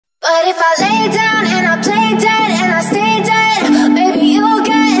if I lay down and I play dead and I stay dead, maybe you'll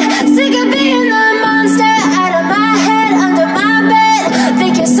get sick of being the monster out of my head, under my bed,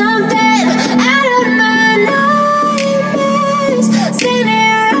 thinking something out of my nightmares,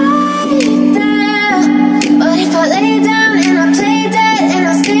 standing right there. But if I lay down and I play dead and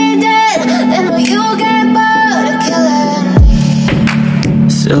I stay dead, then will you get bored of killing me?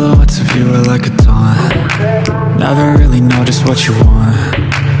 Silhouettes of you are like a taunt. Never really know just what you want.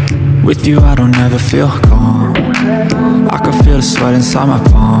 With you I don't ever feel calm. I can feel the sweat inside my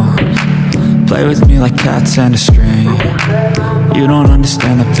palms. Play with me like cats and a string. You don't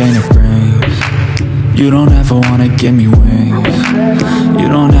understand the pain it brings. You don't ever wanna give me wings. You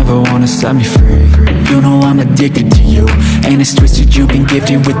don't ever wanna set me free. You know I'm addicted to you, and it's twisted, you've been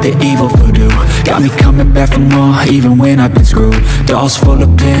gifted with the evil voodoo. Got me coming back for more, even when I've been screwed. Dolls full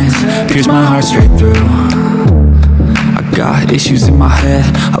of pins, pierce my heart straight through. Got issues in my head,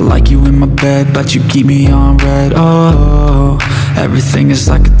 I like you in my bed, but you keep me on red. Oh, everything is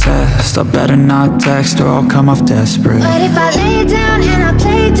like a test. I better not text or I'll come off desperate. But if I lay down and I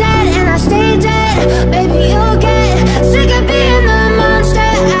play dead and I stay dead, baby you'll get sick of being the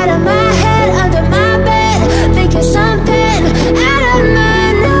monster out of my head, under my bed, thinking something out of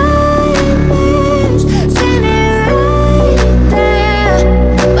my nightmares, standing right there.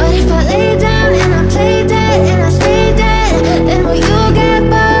 But if I lay down and I play dead and I stay dead, then will you get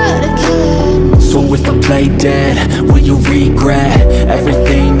bored of killing me? So if I play dead, will you regret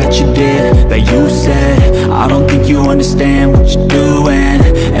everything that you did, that you said? I don't think you understand what you're doing,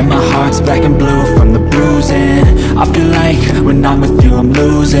 and my heart's black and blue from the bruising. I feel like when I'm with you I'm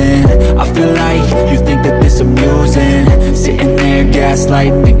losing. I feel like you think that this amusing, sitting there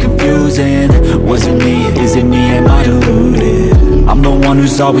gaslighting and confusing. Was it me? Is it me? Am I deluded? I'm the one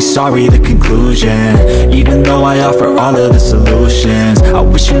who's always sorry, the conclusion, even though I offer all of the solutions. I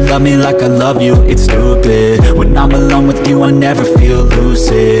wish you loved me like I love you, it's stupid. When I'm alone with you I never feel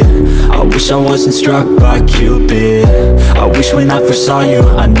lucid. I wish I wasn't struck by Cupid. I wish when I first saw you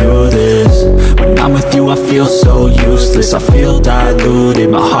I knew this. When I'm with you I feel so useless, I feel diluted,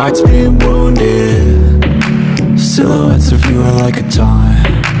 my heart's been wounded. Silhouettes of you are like a taunt.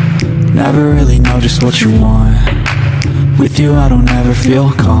 Never really know just what you want. With you I don't ever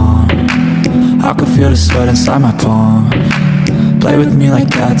feel calm. I can feel the sweat inside my palms. Play with me like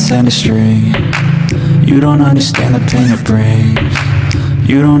cats and a string. You don't understand the pain it brings.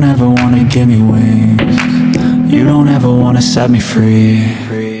 You don't ever wanna give me wings. You don't ever wanna set me free.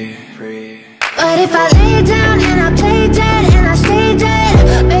 But if I lay down and I play dead and I stay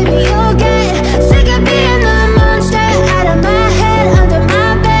dead, baby you'll get sick of being the monster out of my head, under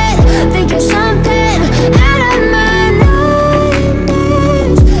my bed, thinking something out of my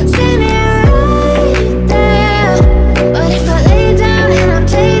nightmares, standing right there. But if I lay down and I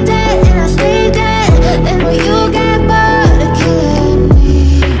play dead and I stay dead, then will you get bored of killing me?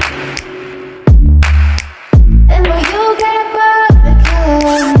 Then will you get bored of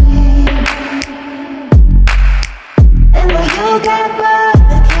killing me? And will you get bored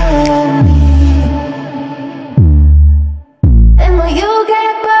of killing me? And will you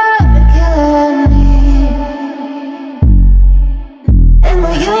get bored of killing me? And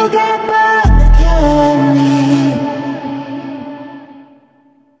will you get bored of killing me?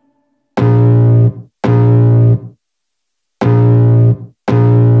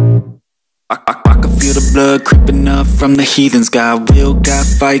 I can feel the blood creeping up from the heathens. Got will, got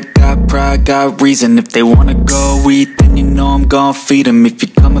fight, got pride, got reason. If they wanna go eat, then you know I'm gon' feed them. If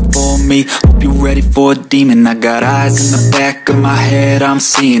you're coming for me, hope you're ready for a demon. I got eyes in the back of my head, I'm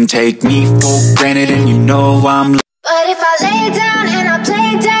seeing. Take me for granted and you know I'm. But if I lay down and I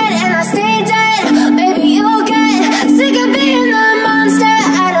play dead and I stay dead, baby you'll get sick of being the monster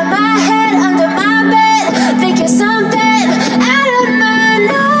out of my head, under my bed, thinking something out of my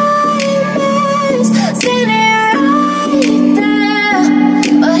nightmares, standing right there.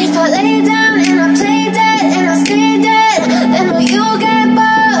 But if I lay down and I play dead and I stay dead, then will you get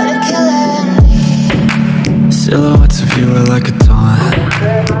bored of killing me? Silhouettes of you are like a taunt.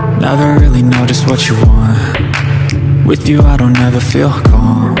 Never really know just what you want. With you I don't ever feel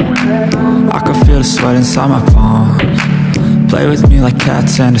calm. I can feel the sweat inside my palms. Play with me like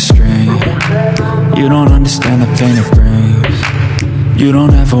cats and a string. You don't understand the pain it brings. You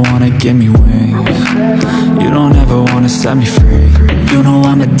don't ever wanna give me wings. You don't ever wanna set me free. You know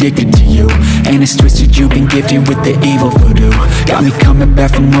I'm addicted to you, and it's twisted, you've been gifted with the evil voodoo. Got me coming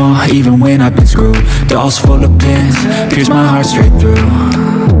back for more, even when I've been screwed. Dolls full of pins, pierce my heart straight through.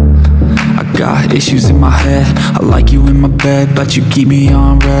 I got issues in my head. I like you in my bed, but you keep me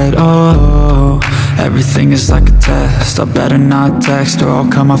on red. Oh, everything is like a test. I better not text or I'll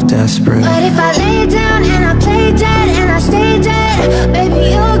come off desperate. But if I lay down and I play dead and I stay dead,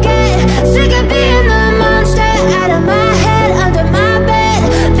 baby, you'll get sick of being the monster out of my head, under my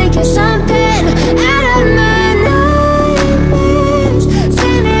bed, thinking something out of my nightmares,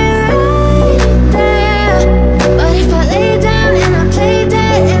 standing right there. But if I lay down and I play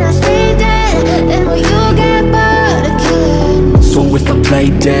dead and I stay dead, then will you get bored again? So if I play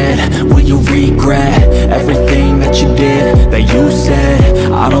dead, will you regret everything that you did, that you said?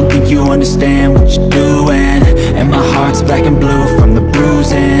 I don't think you understand what you're doing, and my heart's black and blue from the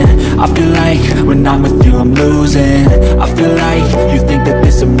bruising. I feel like when I'm with you I'm losing. I feel like you think that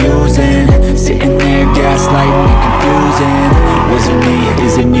this amusing, sitting there gaslighting and confusing. Was it me?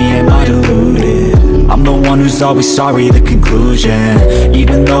 Is it me? Am I deluded? I'm the one who's always sorry, the conclusion,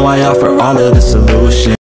 even though I offer all of the solutions.